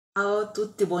Ciao a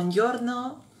tutti,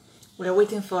 buongiorno. We're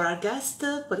waiting for our guest,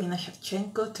 Polina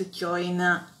Shevchenko, to join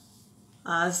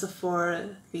us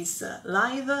for this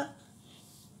live.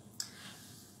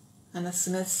 And as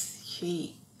soon as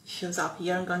she shows up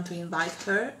here, I'm going to invite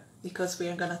her because we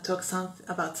are going to talk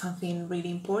about something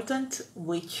really important,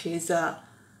 which is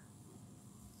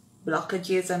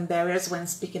blockages and barriers when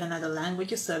speaking another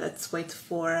language. So let's wait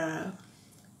for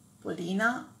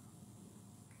Polina.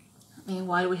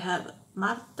 Meanwhile, we have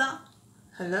Marta.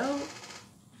 Hello.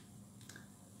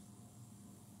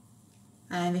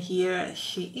 And here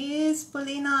she is,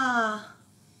 Polina.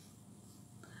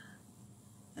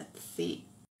 Let's see.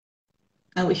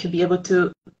 And we should be able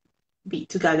to be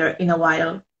together in a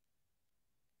while.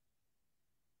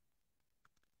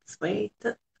 Let's wait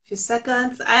a few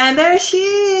seconds. And there she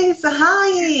is.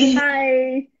 Hi.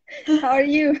 Hi, how are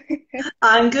you?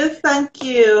 I'm good, thank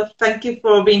you. Thank you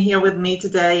for being here with me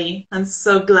today. I'm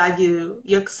so glad you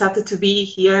accepted to be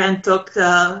here and talk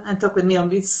with me on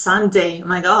this Sunday. Oh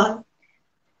my God.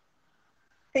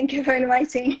 Thank you for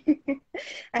inviting.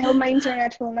 I hope my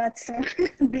internet will not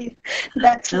be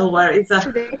that No slow worries.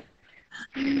 today.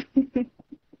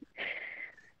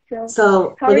 So,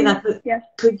 So, how are you? Polina, Yes.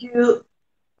 could you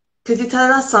Could you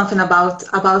tell us something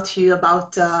about you,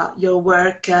 about your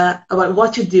work, about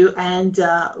what you do, and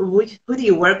who do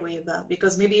you work with?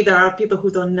 Because maybe there are people who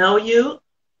don't know you,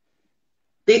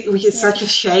 which is Yeah. such a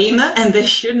shame, and they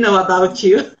should know about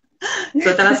you.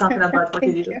 So tell us something about what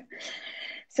you Thank do. you.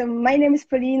 So my name is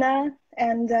Polina,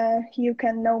 and you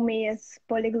can know me as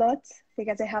Polyglot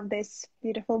because I have this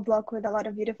beautiful blog with a lot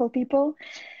of beautiful people.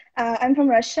 I'm from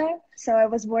Russia, so I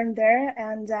was born there,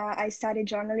 and I studied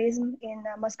journalism in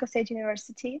Moscow State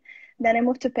University. Then I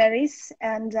moved to Paris,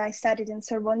 and I studied in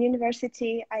Sorbonne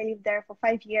University. I lived there for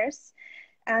 5 years,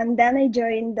 and then I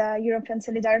joined the European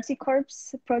Solidarity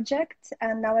Corps project,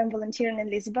 and now I'm volunteering in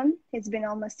Lisbon. It's been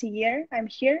almost a year. I'm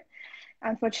here,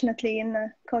 unfortunately, in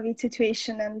a COVID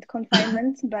situation and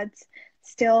confinement, but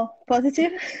still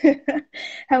positive.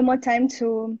 Have more time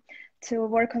to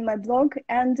work on my blog.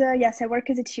 And yes, I work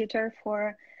as a tutor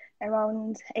for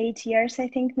around 8 years, I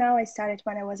think now. I started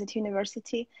when I was at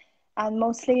university. And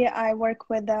mostly I work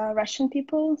with Russian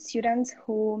people, students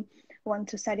who want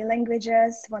to study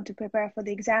languages, want to prepare for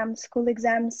the exams, school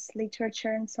exams,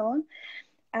 literature, and so on.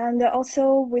 And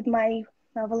also with my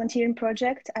volunteering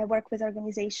project, I work with an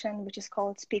organization which is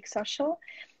called Speak Social,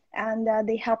 and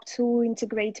they help to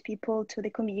integrate people to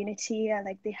the community.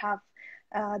 Like they have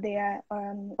their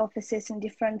offices in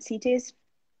different cities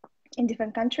in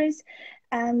different countries,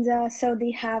 and so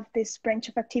they have this branch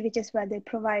of activities where they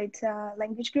provide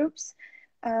language groups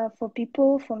for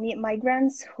people, for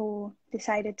migrants who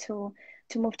decided to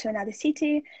move to another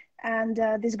city, and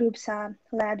these groups are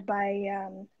led by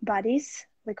buddies.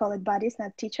 We call it buddies,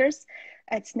 not teachers.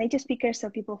 It's native speakers, so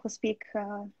people who speak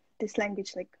this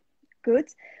language like good,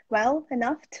 well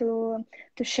enough to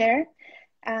share.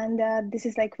 And this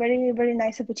is like very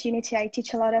nice opportunity. I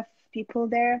teach a lot of people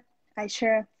there. I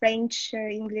share French,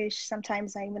 English.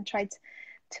 Sometimes I even tried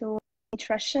to teach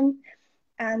Russian.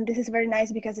 And this is very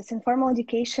nice because it's informal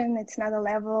education. It's not a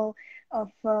level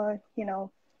of,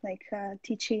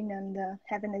 teaching, and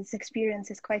having this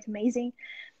experience is quite amazing.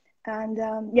 And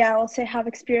yeah, I also have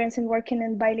experience in working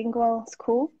in bilingual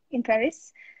school in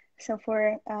Paris. So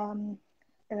for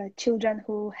children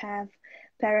who have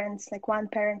parents, like one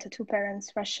parent or two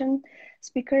parents, Russian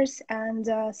speakers. And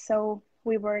so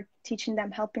we were teaching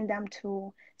them, helping them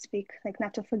to speak, like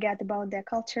not to forget about their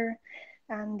culture.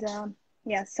 And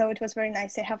yeah, so it was very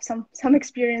nice. I have some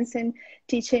experience in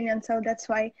teaching, and so that's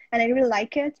why, and I really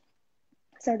like it.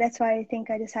 So that's why I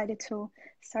think I decided to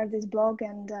start this blog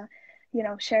and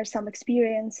share some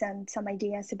experience and some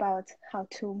ideas about how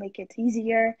to make it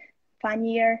easier,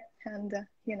 funnier, and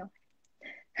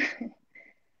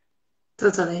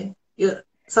Totally.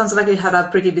 Sounds like you have a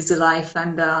pretty busy life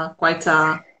and quite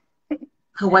a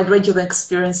wide range of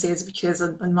experiences, which is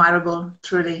admirable,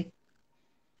 truly.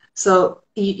 So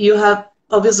you have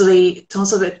obviously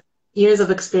tons of years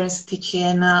of experience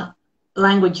teaching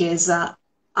languages.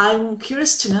 I'm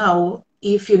curious to know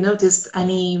if you noticed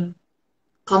any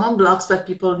common blocks that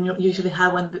people usually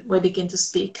have when they begin to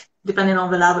speak, depending on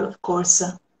the level, of course.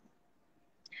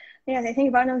 yeah, I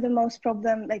think one of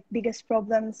the biggest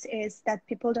problems is that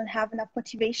people don't have enough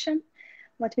motivation,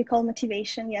 what we call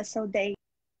motivation. Yeah, so they're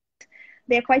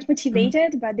quite Mm.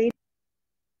 motivated, but they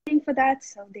for that,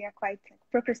 so they are quite like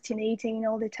procrastinating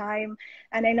all the time.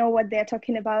 And I know what they're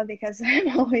talking about because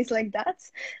I'm always like that.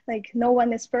 Like no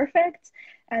one is perfect,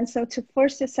 and so to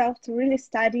force yourself to really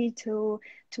study, to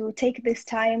take this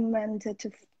time and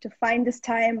to to find this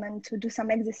time and to do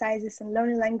some exercises and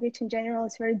learn a language in general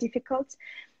is very difficult.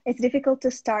 It's difficult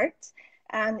to start,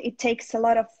 and it takes a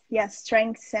lot of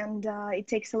strength, and it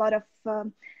takes a lot of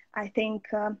I think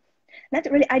not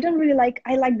really. I don't really like.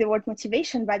 I like the word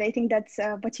motivation, but I think that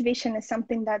motivation is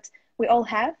something that we all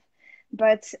have.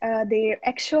 But the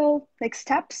actual like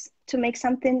steps to make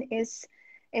something is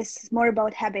more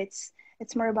about habits.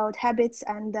 It's more about habits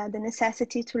and the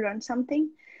necessity to learn something.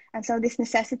 And so this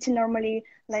necessity normally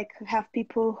like have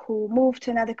people who move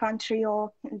to another country,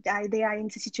 or they are in a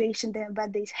situation there,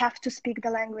 but they have to speak the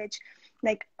language.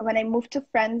 Like when I moved to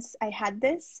France, I had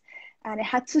this, and I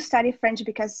had to study French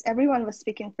because everyone was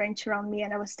speaking French around me,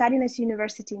 and I was studying at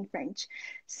university in French.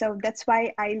 So that's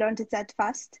why I learned it that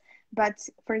fast. But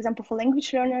for example, for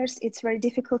language learners, it's very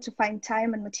difficult to find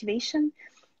time and motivation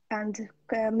and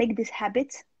make this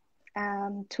habit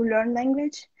to learn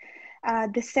language.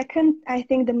 The second, I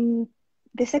think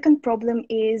the second problem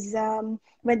is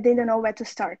when they don't know where to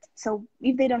start. So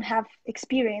if they don't have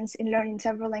experience in learning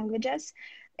several languages,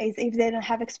 if they don't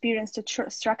have experience to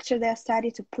structure their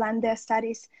study, to plan their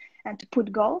studies, and to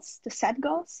put goals, to set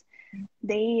goals,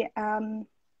 they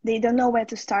don't know where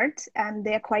to start, and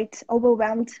they are quite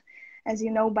overwhelmed, as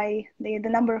you know, by the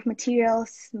number of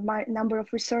materials, number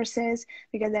of resources,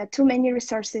 because there are too many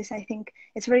resources. I think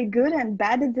it's very good and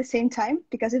bad at the same time,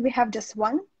 because if we have just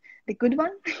one, the good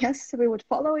one, yes, we would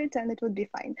follow it and it would be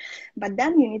fine. But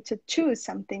then you need to choose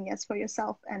something, yes, for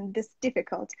yourself, and this is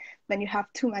difficult when you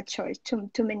have too much choice, too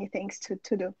many things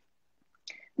to do.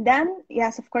 Then,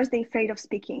 yes, of course, they're afraid of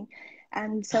speaking.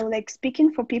 And so like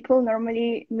speaking for people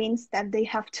normally means that they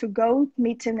have to go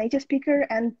meet a native speaker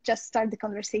and just start the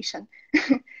conversation.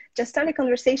 Just start a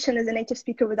conversation as a native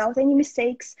speaker without any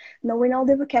mistakes, knowing all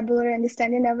the vocabulary,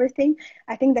 understanding everything.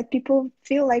 I think that people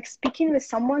feel like speaking with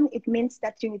someone, it means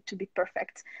that you need to be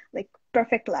perfect, like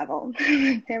perfect level.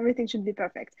 Everything should be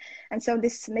perfect. And so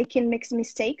this makes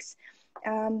mistakes.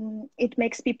 It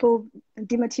makes people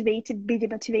be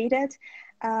demotivated,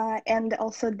 and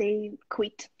also they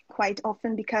quit quite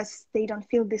often because they don't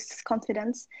feel this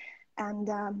confidence, and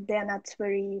they're not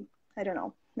very, I don't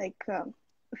know, like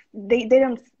they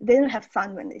don't have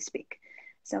fun when they speak,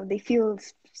 so they feel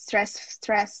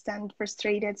stressed and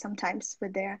frustrated sometimes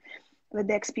with their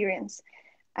experience.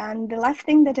 And the last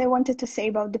thing that I wanted to say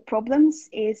about the problems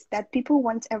is that people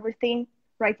want everything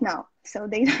right now, so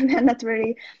they're not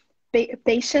very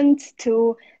patient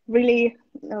to really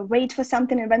wait for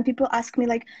something. And when people ask me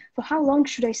like, for how long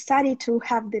should I study to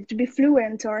to be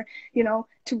fluent, or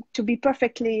to be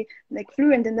perfectly like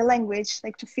fluent in the language,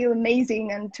 like to feel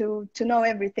amazing and to know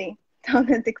everything,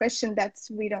 the question that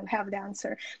we don't have the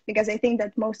answer, because I think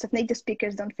that most of native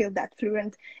speakers don't feel that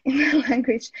fluent in the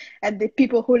language, and the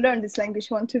people who learn this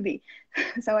language want to be.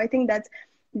 So I think that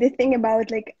the thing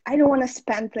about like, I don't want to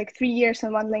spend like 3 years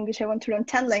on one language. I want to learn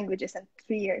 10 languages in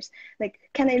 3 years. Like,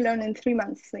 can I learn in 3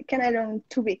 months? Like, can I learn in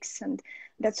 2 weeks? And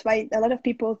that's why a lot of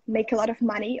people make a lot of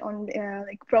money on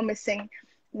like promising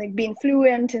like being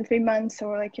fluent in 3 months,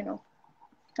 or like,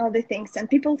 all the things. And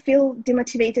people feel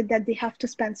demotivated that they have to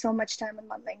spend so much time on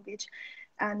one language.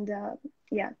 And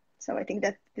so I think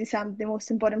that these are the most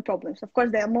important problems. Of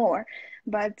course, there are more,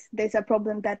 but there's a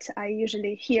problem that I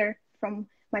usually hear from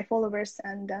my followers,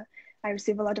 and I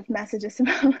receive a lot of messages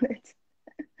about it.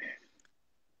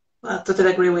 Well, I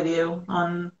totally agree with you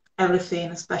on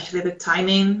everything, especially the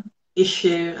timing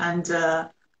issue and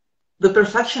the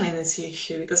perfection in this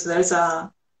issue, because there's a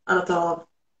lot of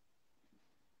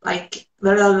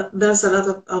there's a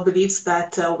lot of beliefs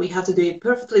that we have to do it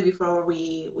perfectly before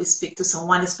we speak to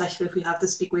someone, especially if we have to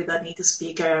speak with a native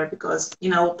speaker, because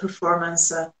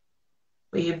performance.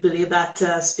 We believe that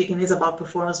speaking is about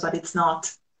performance, but it's not.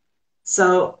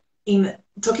 So, in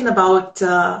talking about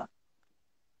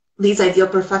this idea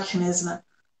of perfectionism,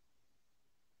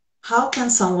 how can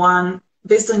someone,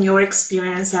 based on your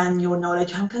experience and your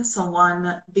knowledge, how can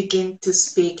someone begin to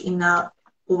speak in a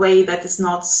way that is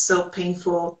not so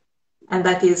painful and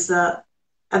that is at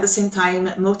the same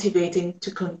time motivating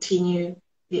to continue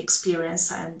the experience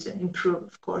and improve,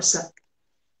 of course?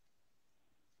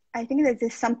 I think that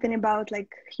there's something about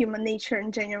like human nature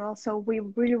in general. So we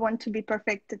really want to be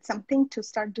perfect at something to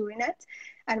start doing it.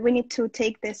 And we need to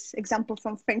take this example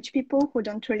from French people who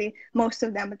don't really, most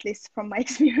of them, at least from my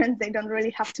experience, they don't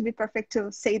really have to be perfect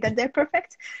to say that they're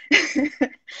perfect.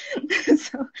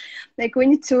 So like we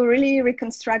need to really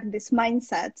reconstruct this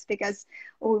mindset, because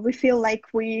we feel like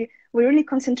we really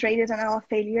concentrated on our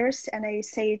failures. And I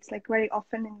say it's like very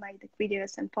often in my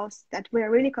videos and posts that we're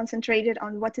really concentrated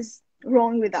on what is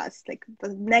wrong with us, like the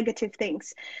negative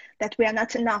things, that we are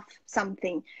not enough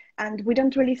something. and we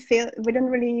don't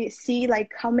really see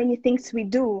like how many things we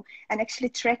do, and actually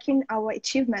tracking our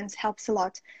achievements helps a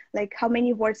lot. Like, how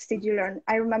many words did you learn?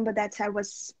 I remember that I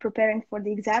was preparing for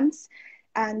the exams,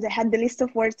 and I had the list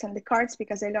of words on the cards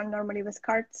because I learn normally with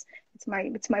cards.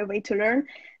 It's my way to learn.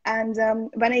 And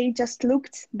when I just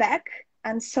looked back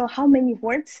and saw how many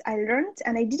words I learned,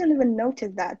 and I didn't even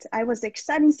notice that. I was like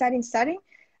studying,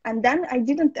 and then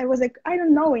I was like, I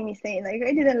don't know anything. Like,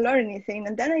 I didn't learn anything.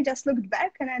 And then I just looked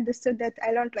back and I understood that I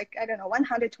learned like, I don't know,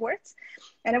 100 words.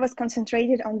 And I was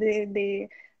concentrated on the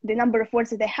number of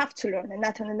words that I have to learn and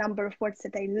not on the number of words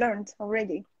that I learned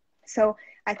already. So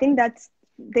I think that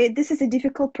this is a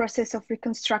difficult process of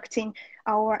reconstructing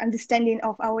our understanding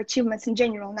of our achievements in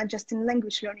general, not just in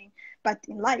language learning, but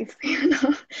in life.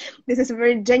 This is a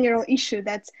very general issue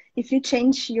that if you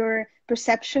change your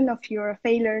perception of your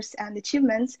failures and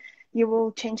achievements, you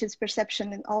will change its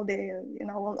perception in all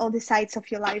the sides of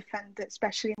your life, and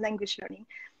especially in language learning.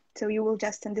 So you will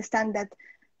just understand that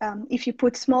if you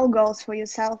put small goals for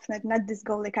yourself, not this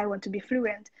goal like I want to be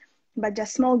fluent, but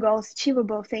just small goals,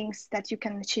 achievable things that you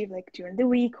can achieve like during the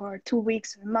week or 2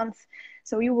 weeks or a month.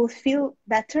 So you will feel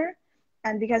better.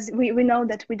 And because we know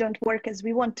that we don't work as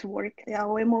we want to work,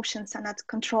 our emotions are not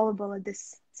controllable in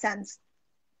this sense.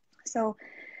 So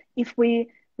if we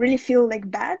really feel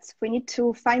like bad, we need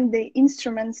to find the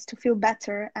instruments to feel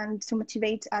better and to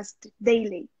motivate us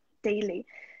daily.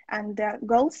 And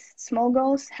small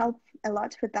goals help a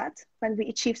lot with that. When we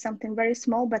achieve something very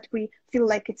small, but we feel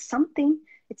like it's something,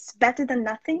 it's better than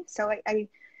nothing. So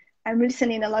I'm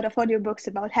listening a lot of audiobooks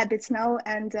about habits now,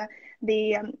 and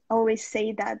they always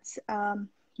say that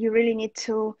you really need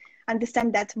to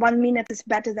understand that 1 minute is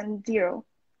better than zero.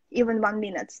 Even 1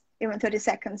 minute, even 30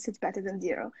 seconds, it's better than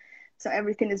zero. So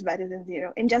everything is better than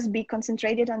zero. And just be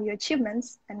concentrated on your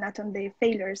achievements and not on the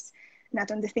failures,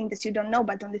 not on the thing that you don't know,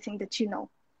 but on the thing that you know.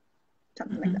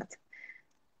 Something like that.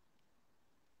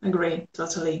 Agree,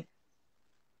 totally.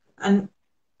 And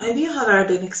have you ever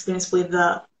been experience with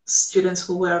students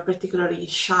who were particularly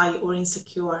shy or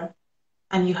insecure,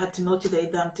 and you had to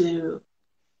motivate them to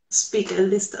speak at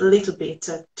least a little bit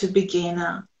to begin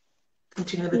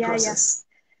continue the process?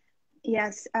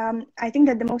 Yes. I think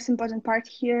that the most important part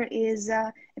here is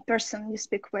a person you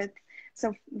speak with.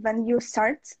 So when you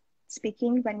start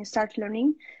speaking, when you start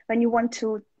learning, when you want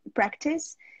to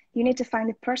practice, you need to find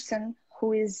a person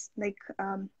who is like,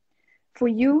 for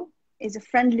you, is a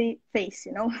friendly face,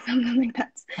 something like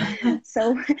that.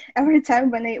 So every time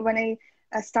when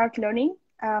I start learning,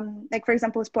 like for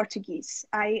example, with Portuguese,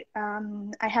 I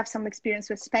have some experience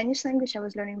with Spanish language. I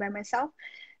was learning by myself,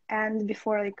 and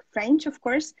before like French, of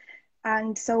course.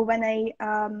 And so when I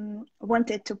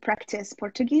wanted to practice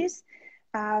Portuguese,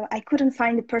 I couldn't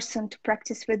find a person to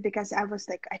practice with because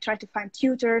I tried to find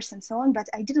tutors and so on, but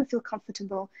I didn't feel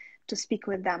comfortable to speak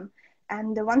with them.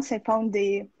 And once I found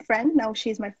the friend, now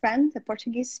she's my friend, the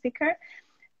Portuguese speaker,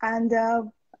 and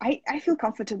I feel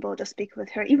comfortable to speak with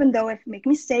her, even though I make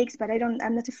mistakes, but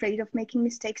I'm not afraid of making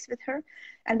mistakes with her.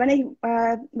 And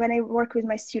when I work with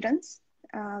my students,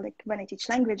 like when I teach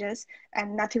languages,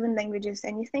 and not even languages,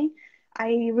 anything,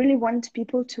 I really want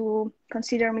people to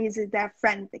consider me as their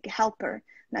friend, like a helper,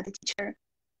 not a teacher,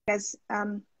 because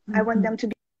I want them to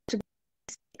be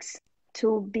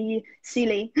to be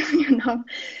silly,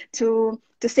 to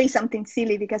say something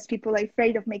silly, because people are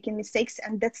afraid of making mistakes,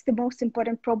 and that's the most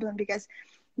important problem, because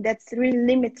that really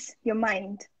limits your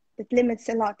mind. That limits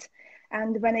a lot.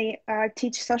 And when I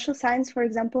teach social science, for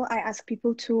example, I ask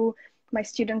my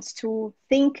students to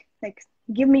think, like,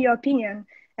 give me your opinion,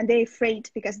 and they're afraid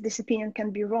because this opinion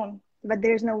can be wrong, but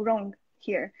there's no wrong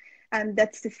here. And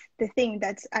that's the thing,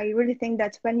 that I really think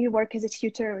that when you work as a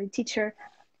tutor or a teacher,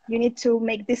 you need to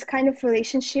make this kind of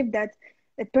relationship that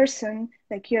a person,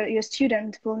 like your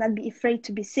student, will not be afraid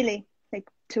to be silly. Like,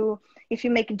 if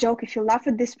you make a joke, if you laugh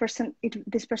at this person,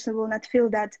 this person will not feel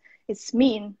that it's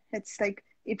mean. It's like,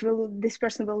 this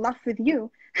person will laugh with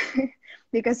you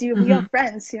because you're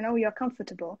friends, you're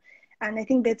comfortable. And I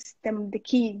think that's the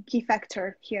key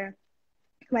factor here.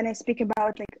 When I speak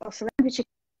about like also language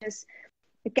exchanges,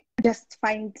 you can't just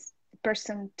find a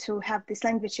person to have this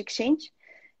language exchange.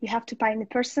 You have to find a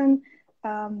person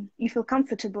you feel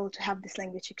comfortable to have this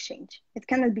language exchange. It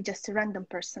cannot be just a random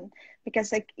person,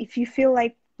 because like if you feel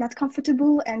like not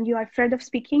comfortable and you are afraid of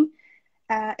speaking,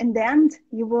 in the end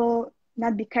you will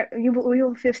not be you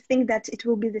will think that it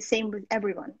will be the same with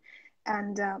everyone,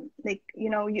 and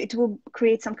it will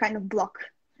create some kind of block.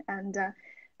 And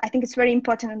I think it's very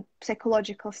important on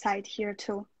psychological side here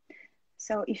too.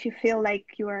 So if you feel like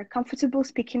you are comfortable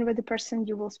speaking with the person,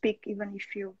 you will speak, even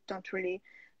if you don't really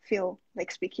feel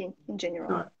like speaking in general.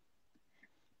 Sure.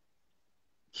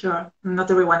 Sure.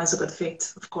 Not everyone is a good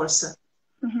fit, of course.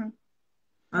 Mm-hmm.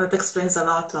 And that explains a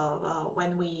lot of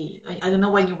when I don't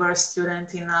know when you were a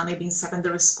student in maybe in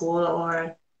secondary school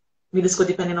or middle school,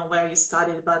 depending on where you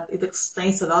studied, but it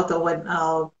explains a lot of when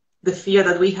the fear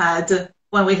that we had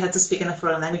when we had to speak in a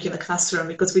foreign language in the classroom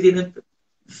because we didn't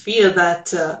feel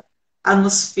that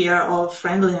atmosphere of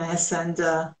friendliness and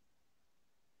that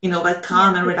Yeah,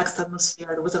 calm and relaxed atmosphere.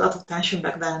 There was a lot of tension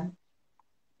back then.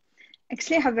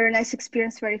 actually, I have a very nice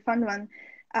experience, very fun one.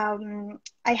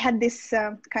 I had this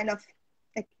kind of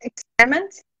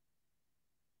experiment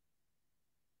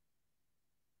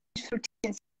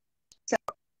routines, so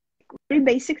very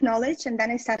basic knowledge, and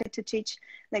then I started to teach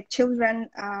like children,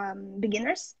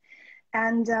 beginners.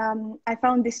 And I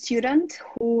found this student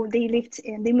who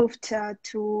they moved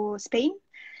to Spain,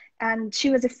 and she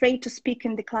was afraid to speak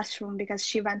in the classroom because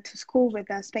she went to school with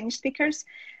Spanish speakers,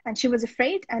 and she was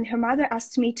afraid, and her mother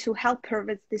asked me to help her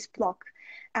with this block.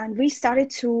 And we started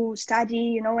to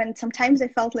study, and sometimes I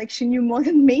felt like she knew more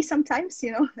than me sometimes,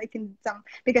 like in some,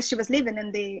 because she was living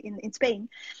in Spain.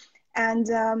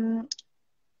 And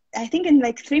I think in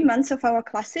like 3 months of our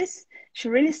classes, she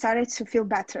really started to feel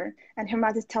better. And her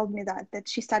mother told me that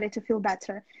she started to feel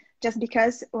better just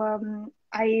because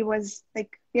I was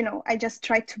like, I just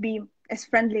tried to be as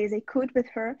friendly as I could with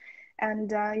her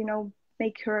and,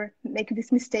 make her make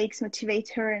these mistakes, motivate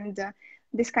her and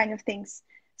this kind of things.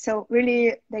 So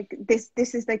really like this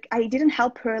is like, I didn't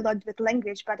help her a lot with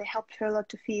language, but I helped her a lot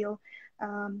to feel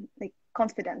like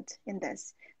confident in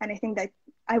this. And I think that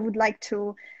I would like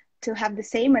to have the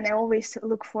same, and I always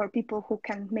look for people who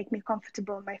can make me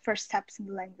comfortable in my first steps in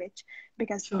the language,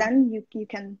 because Sure. then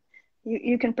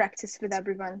you can practice with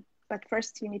everyone, but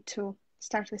first you need to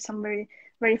start with some very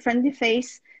very friendly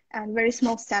face and very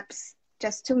small steps,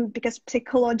 just to, because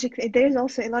psychologically there's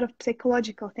also a lot of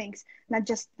psychological things, not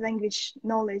just language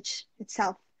knowledge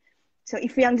itself. So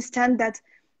if we understand that,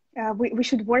 we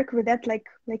should work with that like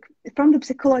from the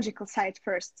psychological side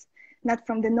first, not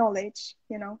from the knowledge.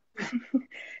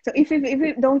 So if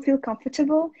you don't feel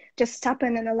comfortable, just stop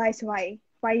and analyze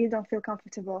why you don't feel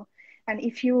comfortable. And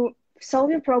if you solve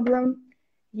your problem,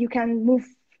 you can move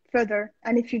further.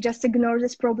 And if you just ignore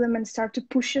this problem and start to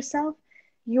push yourself,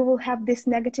 you will have this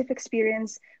negative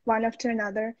experience one after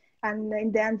another. And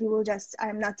in the end, you will just,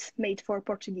 I'm not made for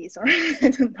Portuguese, or I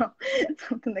don't know,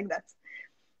 something like that.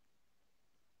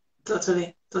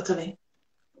 Totally, totally.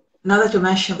 Now that you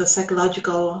mentioned the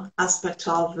psychological aspect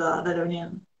of the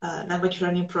learning, language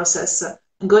learning process,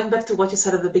 going back to what you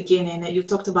said at the beginning, you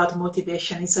talked about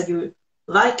motivation. You said you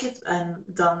like it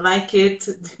and don't like it,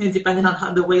 depending on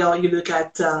how the way you look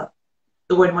at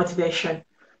the word motivation.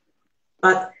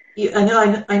 But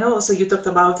I know also you talked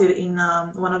about it in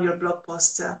one of your blog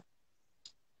posts,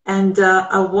 and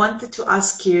I wanted to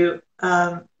ask you,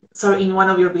 sorry, in one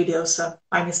of your videos,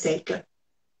 by mistake.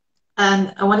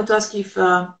 And I wanted to ask you if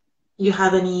you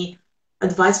have any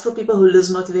advice for people who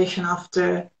lose motivation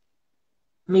after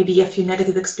maybe a few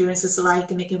negative experiences,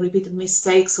 like making repeated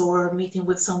mistakes or meeting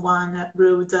with someone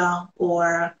rude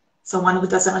or someone who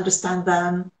doesn't understand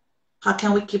them. How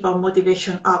can we keep our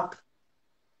motivation up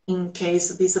in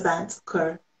case these events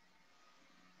occur?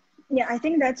 Yeah, I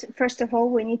think that first of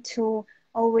all, we need to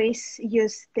always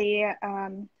use the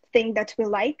thing that we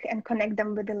like and connect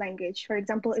them with the language. For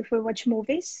example, if we watch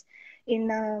movies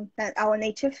in our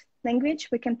native language,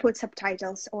 we can put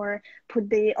subtitles or put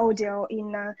the audio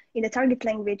in the target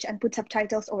language and put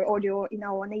subtitles or audio in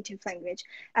our native language.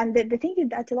 And the thing is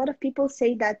that a lot of people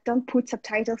say that don't put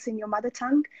subtitles in your mother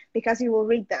tongue because you will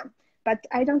read them. But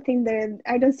I don't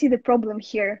see the problem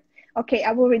here. Okay,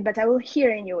 I will read, but I will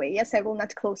hear anyway. Yes, I will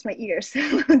not close my ears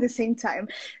at the same time.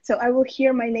 So I will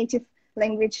hear my native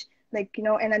language,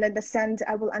 and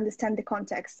I will understand the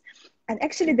context. And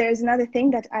actually, there is another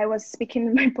thing that I was speaking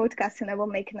in my podcast, and I will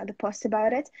make another post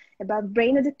about it, about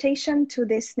brain adaptation to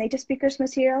this native speakers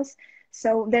materials.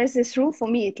 So there's this rule, for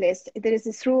me at least, there is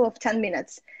this rule of 10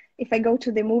 minutes. If I go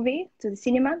to the movie, to the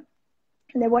cinema,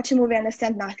 and I watch a movie, I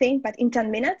understand nothing, but in 10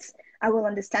 minutes, I will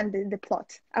understand the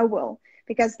plot. I will,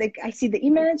 because like I see the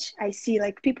image, I see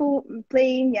like people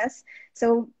playing, yes.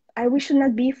 So we should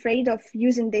not be afraid of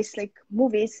using this like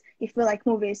movies. If we like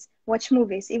movies, watch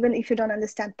movies, even if you don't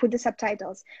understand, put the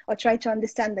subtitles or try to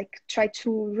understand, like try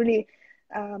to really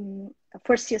um,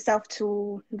 force yourself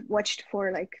to watch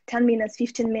for like 10 minutes,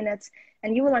 15 minutes,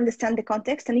 and you will understand the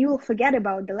context and you will forget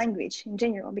about the language in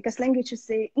general, because language is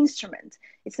the instrument.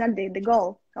 It's not the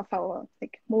goal of our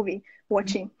like movie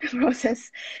watching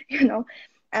process, you know.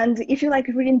 And if you like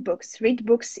reading books, read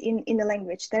books in the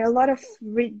language. There are a lot of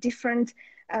different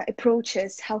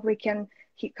approaches how we can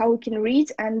how we can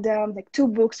read, and like two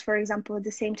books, for example, at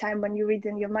the same time when you read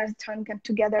in your mother tongue and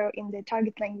together in the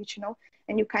target language, you know,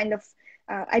 and you kind of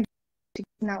I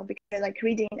now because I like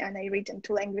reading and I read in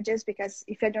two languages, because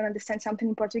if I don't understand something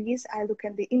in Portuguese, I look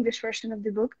at the English version of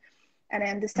the book and I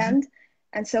understand.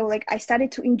 And so like I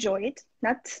started to enjoy it,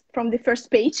 not from the first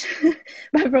page,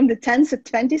 but from the 10th or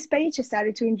 20th page, I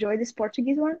started to enjoy this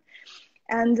Portuguese one.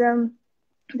 And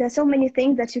there's so many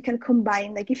things that you can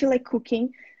combine. Like if you like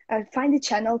cooking, find a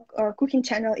channel or cooking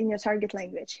channel in your target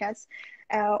language, yes.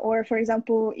 Or for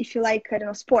example, if you like, I don't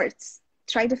know, sports,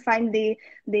 try to find the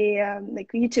like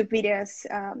YouTube videos,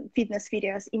 fitness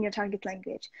videos in your target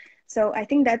language. So I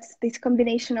think that's this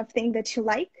combination of things that you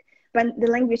like, but the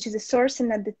language is the source and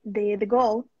not the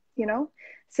goal, you know.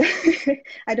 So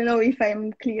I don't know if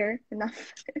I'm clear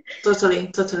enough. Totally,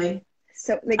 totally.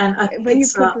 So like And I think when you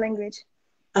it's put language.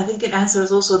 I think it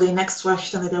answers also the next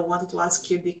question that I wanted to ask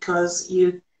you, because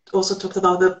you also talked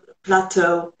about the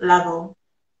plateau level.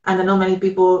 And I know many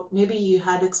people, maybe you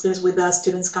had experience with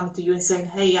students coming to you and saying,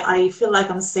 hey, I feel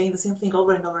like I'm saying the same thing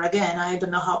over and over again. I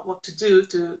don't know what to do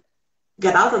to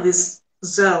get out of this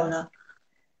zone.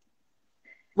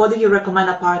 What do you recommend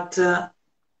apart an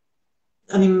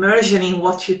immersion in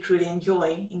what you truly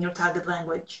enjoy in your target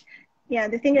language? Yeah,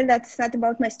 the thing is that's not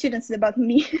about my students, it's about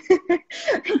me.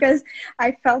 Because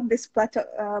I felt this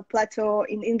plateau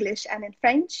in English and in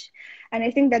French. And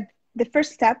I think that the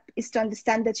first step is to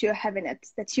understand that you're having it,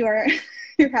 that you are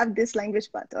you have this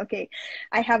language plateau. Okay,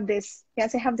 I have this,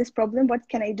 yes, I have this problem. What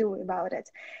can I do about it?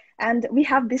 And we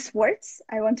have these words.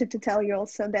 I wanted to tell you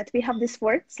also that we have these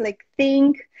words like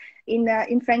think.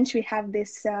 In French, we have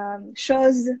this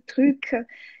chose, truc.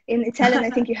 In Italian, I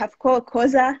think you have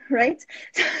cosa, right?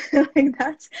 Like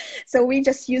that. So we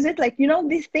just use it like, you know,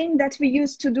 this thing that we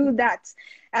use to do that.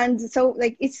 And so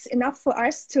like it's enough for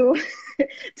us to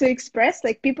to express,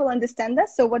 like people understand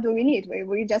us. So what do we need?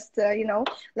 We just you know,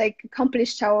 like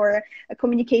accomplished our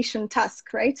communication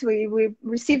task, right? We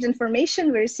received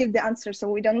information, we received the answer, so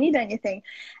we don't need anything.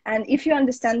 And if you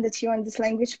understand that you're on this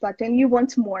language platform, you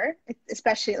want more,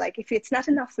 especially like if it's not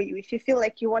enough for you, if you feel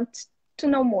like you want to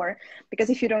know more, because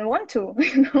if you don't want to,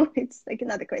 you know, it's like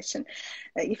another question,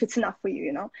 if it's enough for you,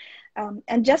 you know.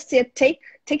 And just take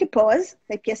a pause,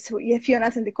 like yes, if you're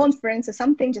not in the conference or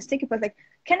something, just take a pause, like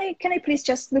can I please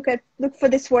just look for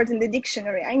this word in the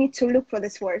dictionary? I need to look for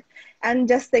this word, and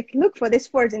just like look for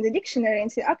this word in the dictionary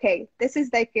and say, okay, this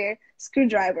is like a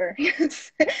screwdriver.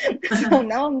 So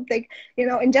now I'm like, you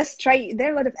know, and just try. There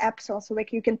are a lot of apps also,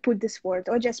 like you can put this word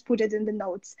or just put it in the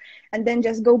notes and then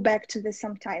just go back to this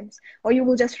sometimes, or you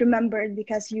will just remember it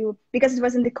because it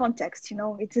was in the context, you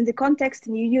know, it's in the context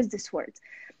and you use this word.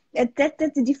 That's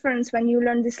the difference when you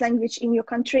learn this language in your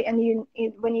country and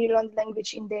when you learn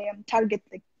language in the target,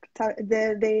 like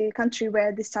the country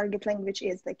where this target language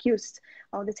is like used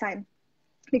all the time.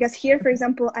 Because here, for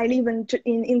example, I live in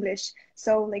English,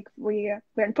 so like we're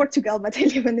in Portugal, but I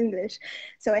live in English,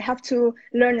 so I have to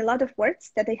learn a lot of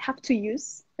words that I have to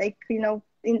use, like, you know,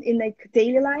 in like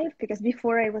daily life, because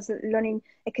before I was learning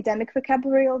academic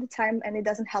vocabulary all the time, and it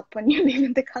doesn't help when you live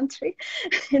in the country.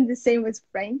 And the same with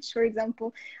French, for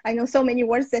example. I know so many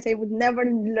words that I would never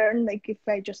learn, like if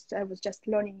I was just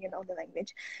learning, you know, the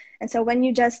language. And so when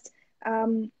you just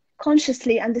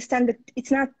consciously understand that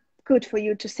it's not good for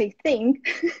you to say think,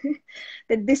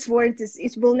 that this word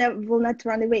will not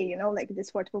run away, you know, like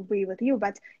this word will be with you.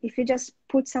 But if you just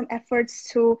put some efforts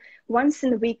to once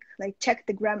in a week, like check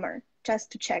the grammar,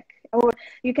 just to check, or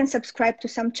you can subscribe to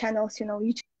some channels, you know,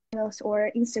 YouTube channels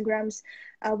or Instagrams,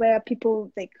 where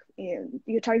people like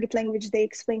your target language, they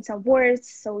explain some words,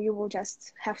 so you will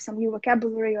just have some new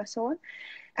vocabulary or so on.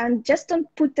 And just don't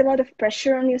put a lot of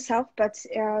pressure on yourself, but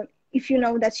if you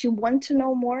know that you want to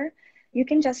know more, you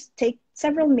can just take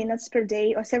several minutes per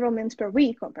day or several minutes per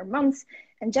week or per month,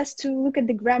 and just to look at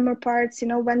the grammar parts, you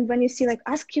know, when you see, like,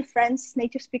 ask your friends,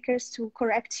 native speakers, to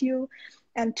correct you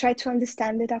and try to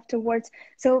understand it afterwards.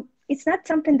 So it's not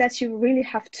something that you really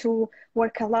have to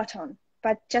work a lot on,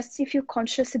 but just if you're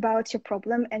conscious about your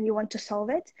problem and you want to solve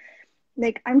it,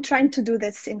 like I'm trying to do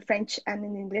this in French and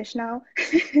in English now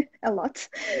a lot.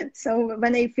 So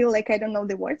when I feel like I don't know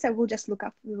the words, I will just look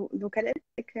at it,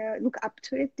 like look up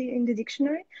to it in the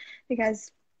dictionary,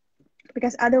 because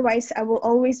otherwise I will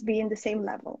always be in the same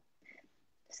level.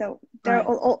 So there are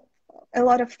Right. a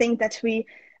lot of things that we,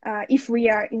 if we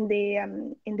are in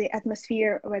the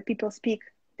atmosphere where people speak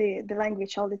the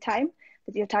language all the time,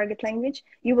 with your target language,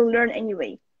 you will learn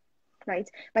anyway. Right.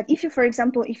 But if you, for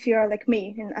example, if you're like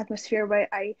me in an atmosphere where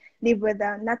I live with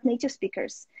not native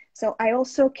speakers, so I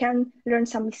also can learn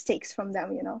some mistakes from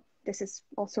them, you know, this is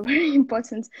also very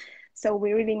important. So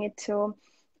we really need to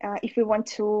if we want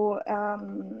to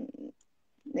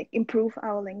like improve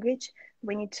our language,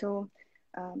 we need to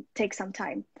take some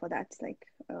time for that. Like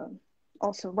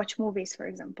also watch movies, for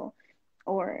example,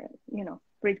 or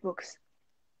read books.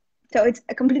 So it's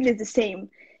completely the same.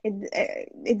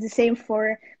 It's the same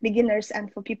for beginners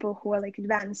and for people who are like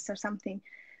advanced or something.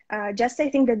 Just I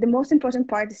think that the most important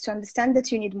part is to understand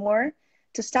that you need more,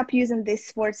 to stop using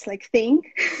these words like thing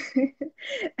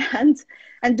and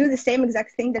do the same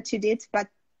exact thing that you did, but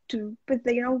to put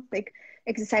the like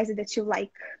exercises that you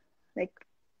like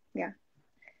yeah.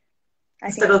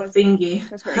 I think Instead of thingy,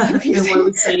 it was very and what confusing.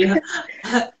 we say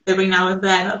every now and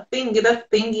then, a thingy, that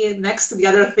thingy next to the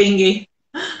other thingy.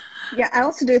 Yeah, I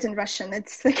also do it in Russian.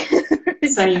 It's like very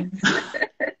bad. Same.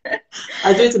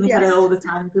 I do it in Italian Yes. all the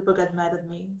time. People get mad at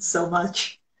me so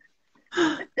much.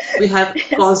 We have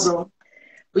Yes. COSO,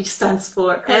 which stands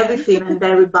for Kozo. everything and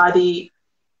everybody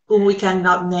whom we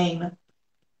cannot name.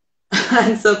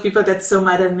 And so people get so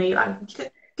mad at me. Like,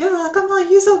 come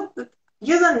on, use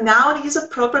a noun, use a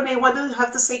proper name. Why do you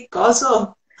have to say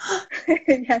COSO?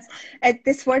 Yes.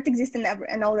 This word exists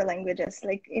in all the languages.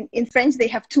 Like in French, they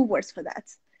have two words for that.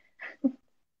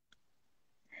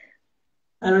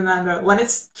 I remember when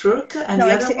it's truc and No,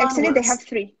 the other one actually, they have was,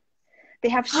 three. They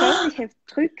have schon, they have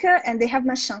truc, and they have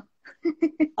machin.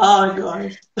 oh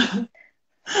gosh.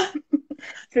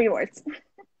 Three words.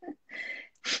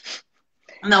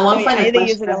 Now, So one yeah, final they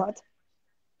use it a question. lot.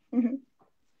 Hmm.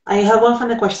 I have one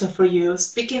final question for you.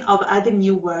 Speaking of adding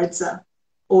new words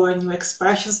or new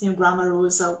expressions, new grammar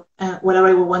rules,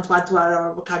 whatever we want to add to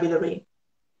our vocabulary,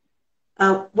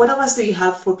 what advice do you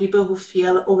have for people who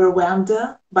feel overwhelmed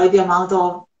by the amount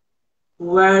of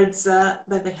words that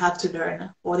they have to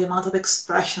learn, or the amount of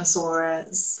expressions or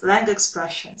slang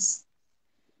expressions?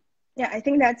 Yeah, I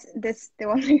think that's the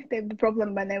only the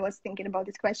problem when I was thinking about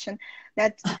this question,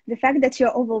 that the fact that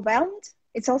you're overwhelmed,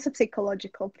 it's also a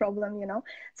psychological problem.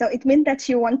 So it means that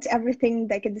you want everything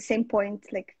like at the same point.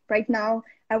 Like right now,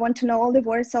 I want to know all the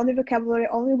words, all the vocabulary,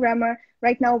 all the grammar.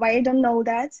 Right now, why I don't know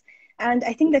that? And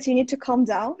I think that you need to calm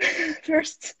down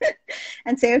first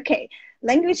and say, okay,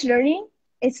 language learning,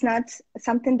 it's not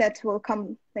something that will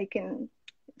come like in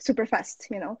super fast.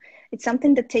 It's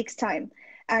something that takes time.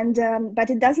 And but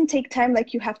it doesn't take time,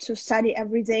 like you have to study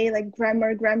every day like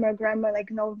grammar, like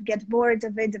get bored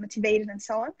of it, demotivated and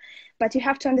so on. But you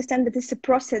have to understand that it's a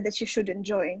process that you should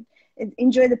enjoy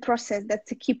the process. That's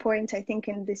the key point, I think,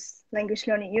 in this language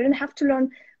learning. You don't have to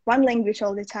learn one language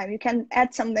all the time. You can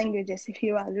add some languages if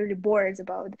you are really bored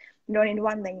about learning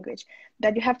one language,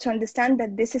 but you have to understand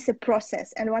that this is a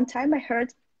process. And one time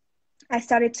I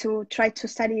started to try to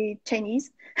study Chinese,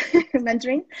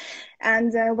 Mandarin,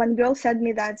 and one girl said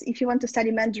me that if you want to study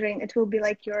Mandarin, it will be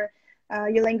like your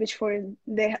language for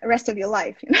the rest of your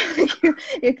life.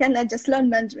 You cannot just learn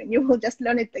Mandarin. You will just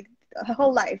learn it like a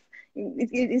whole life.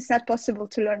 It's not possible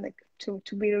to learn like to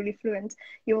be really fluent.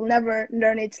 You will never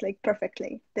learn it like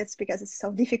perfectly. That's because it's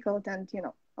so difficult and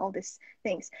all these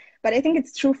things. But I think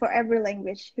it's true for every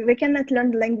language. We cannot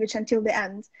learn the language until the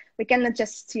end. We cannot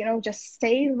just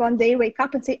stay one day, wake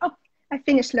up and say, oh, I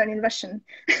finished learning Russian.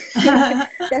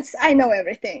 I know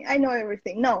everything. I know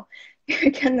everything. No,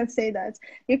 you cannot say that.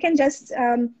 You can just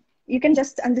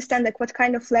understand like what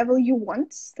kind of level you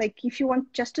want. Like if you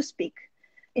want just to speak,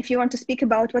 if you want to speak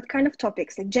about what kind of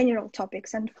topics, like general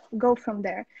topics, and go from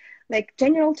there. Like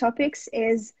general topics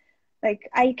is like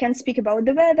I can speak about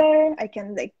the weather. I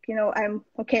can I'm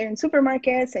okay in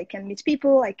supermarkets. I can meet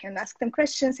people. I can ask them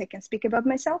questions. I can speak about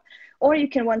myself. Or you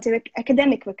can want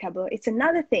academic vocabulary. It's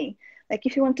another thing. Like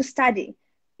if you want to study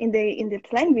in the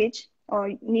language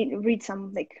or read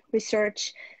some like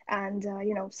research and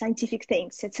scientific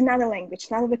things, it's another language,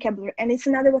 another vocabulary, and it's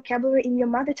another vocabulary in your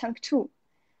mother tongue too.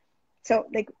 So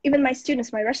like even my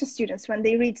students, my Russian students, when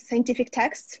they read scientific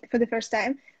texts for the first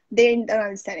time, they don't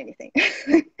understand anything.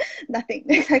 Nothing.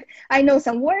 Like I know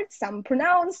some words, some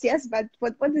pronouns, yes, but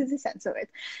what is the sense of it?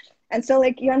 And so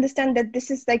like you understand that this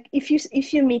is like if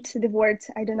you meet the word,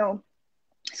 I don't know,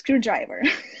 screwdriver,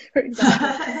 for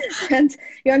example, and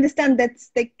you understand that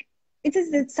like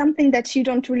it's something that you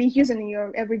don't really use in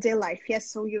your everyday life. Yes,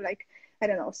 so you're like, I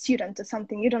don't know, student or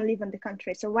something, you don't live in the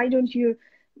country. So why don't you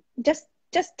just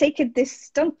take it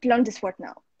don't learn this word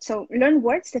now. So learn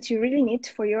words that you really need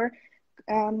for your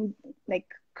like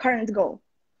current goal.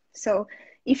 So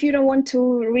if you don't want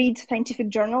to read scientific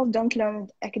journal, don't learn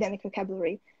academic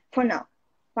vocabulary for now.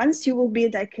 Once you will be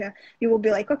like,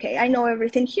 okay, I know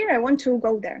everything here. I want to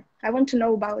go there. I want to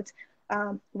know about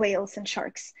whales and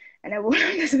sharks, and I will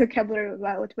learn this vocabulary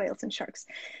about whales and sharks.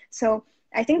 So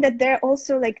I think that there are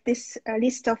also like this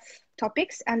list of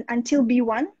topics, and until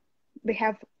B1, we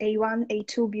have A1,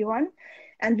 A2, B1,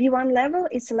 And B1 level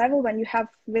is a level when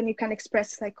you can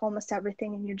express like almost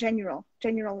everything in your general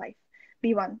life.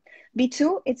 B1.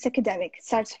 B2, it's academic. It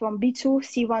starts from B2,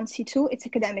 C1, C2, it's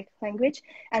academic language,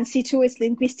 and C2 is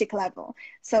linguistic level.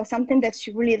 So something that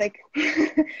you really like,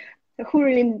 who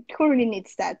really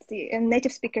needs that? And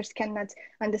native speakers cannot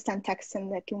understand text in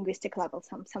like linguistic level,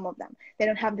 some of them. They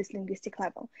don't have this linguistic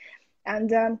level.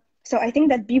 And so I think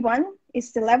that B1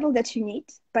 is the level that you need,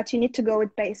 but you need to go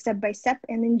step by step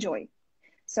and enjoy.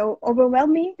 So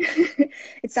overwhelming,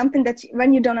 it's something that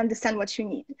when you don't understand what you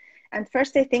need. And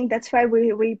first, I think that's why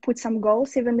we put some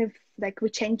goals, even if like we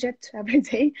change it every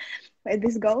day,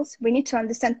 these goals, we need to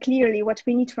understand clearly what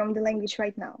we need from the language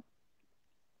right now.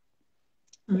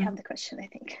 We have the question, I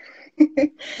think.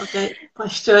 Okay,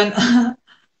 question.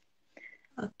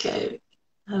 Okay.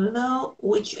 Hello,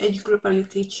 which age group are you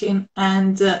teaching?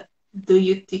 And do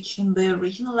you teach in the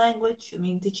original language? I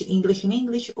mean, teaching English in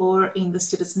English or in the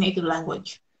student's native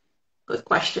language? Good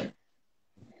question.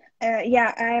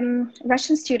 Yeah,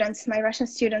 Russian students. My Russian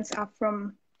students are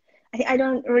from, I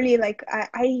don't really like,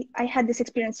 I had this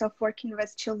experience of working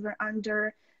with children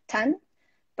under 10,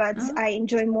 but I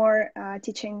enjoy more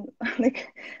teaching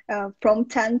like from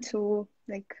 10 to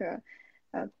like,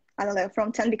 I don't know,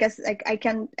 from 10, because like I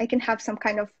can have some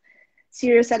kind of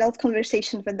serious adult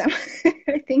conversation with them.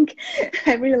 I think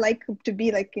I really like to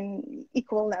be like in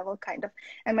equal level kind of.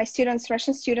 And my students,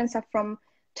 Russian students, are from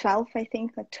 12, I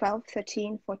think, like 12,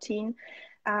 13, 14.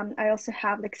 I also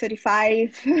have like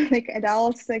 35 like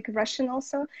adults, like Russian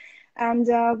also. And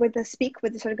with this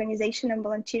organization I'm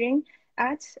volunteering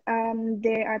at,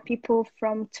 there are people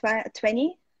from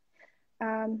 20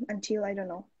 until, I don't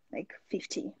know, like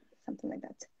 50, something like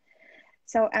that.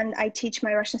 So, and I teach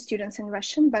my Russian students in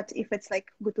Russian, but if it's like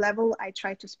good level, I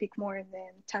try to speak more in the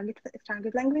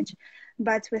target language.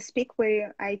 But with Speak,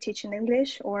 I teach in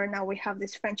English, or now we have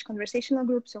this French conversational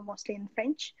group, so mostly in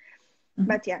French.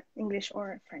 But yeah, English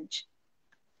or French.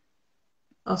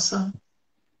 Awesome.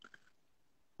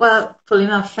 Well,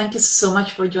 Polina, thank you so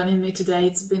much for joining me today.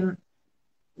 It's been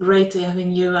great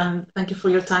having you, and thank you for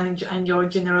your time and your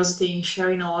generosity in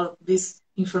sharing all this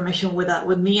information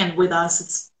with me and with us.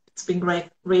 It's been great,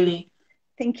 really.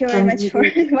 Thank you very much for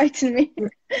inviting me.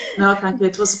 No, thank you.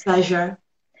 It was a pleasure.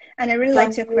 And I really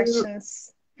liked your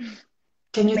questions.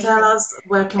 Can you tell us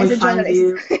where can we find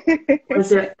you?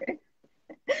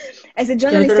 As a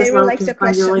journalist, I really like your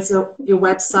questions. Your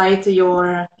website,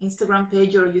 your Instagram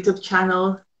page, your YouTube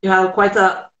channel. You have quite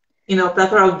a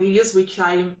plethora of videos, which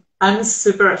I'm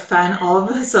super fan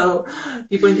of. So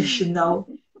people should know.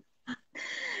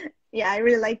 Yeah, I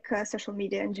really like social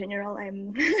media in general.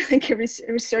 I'm like a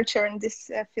researcher in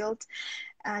this field.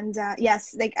 And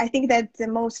yes, like I think that the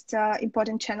most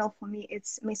important channel for me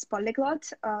is Miss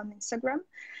Polyglot on Instagram.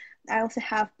 I also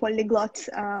have Polyglot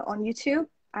on YouTube.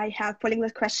 I have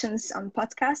Polyglot questions on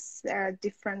podcasts. There are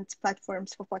different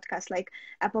platforms for podcasts like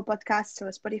Apple Podcasts or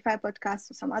Spotify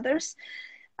Podcasts or some others.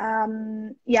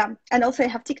 Yeah, and also I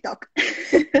have TikTok.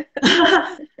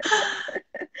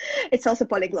 It's also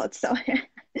Polyglot, so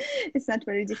it's not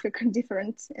very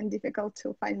different and difficult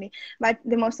to find me. But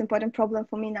the most important problem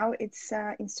for me now it's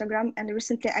Instagram. And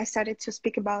recently I started to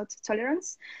speak about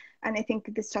tolerance, and I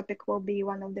think this topic will be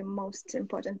one of the most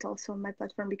important also on my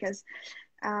platform, because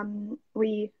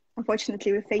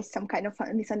unfortunately we face some kind of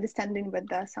misunderstanding with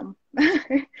some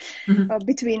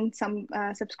between some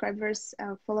subscribers,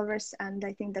 followers, and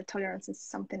I think that tolerance is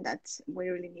something that we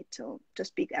really need to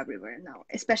speak everywhere now,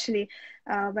 especially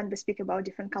when we speak about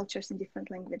different cultures and different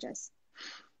languages.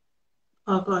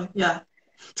 Okay, yeah,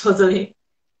 totally.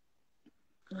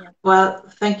 Yeah. Well,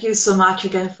 thank you so much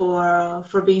again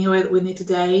for being here with me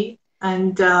today.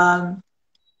 And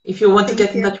if you want to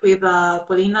get in touch with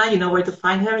Polina, you know where to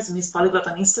find her. It's Miss Polyglot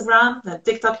on Instagram,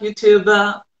 TikTok, YouTube,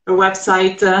 her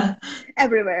website.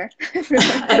 Everywhere.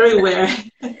 Everywhere.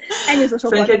 Any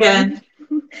social Thank you again.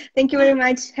 Thank you very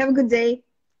much. Have a good day.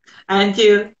 And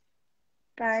you.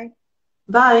 Bye.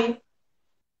 Bye.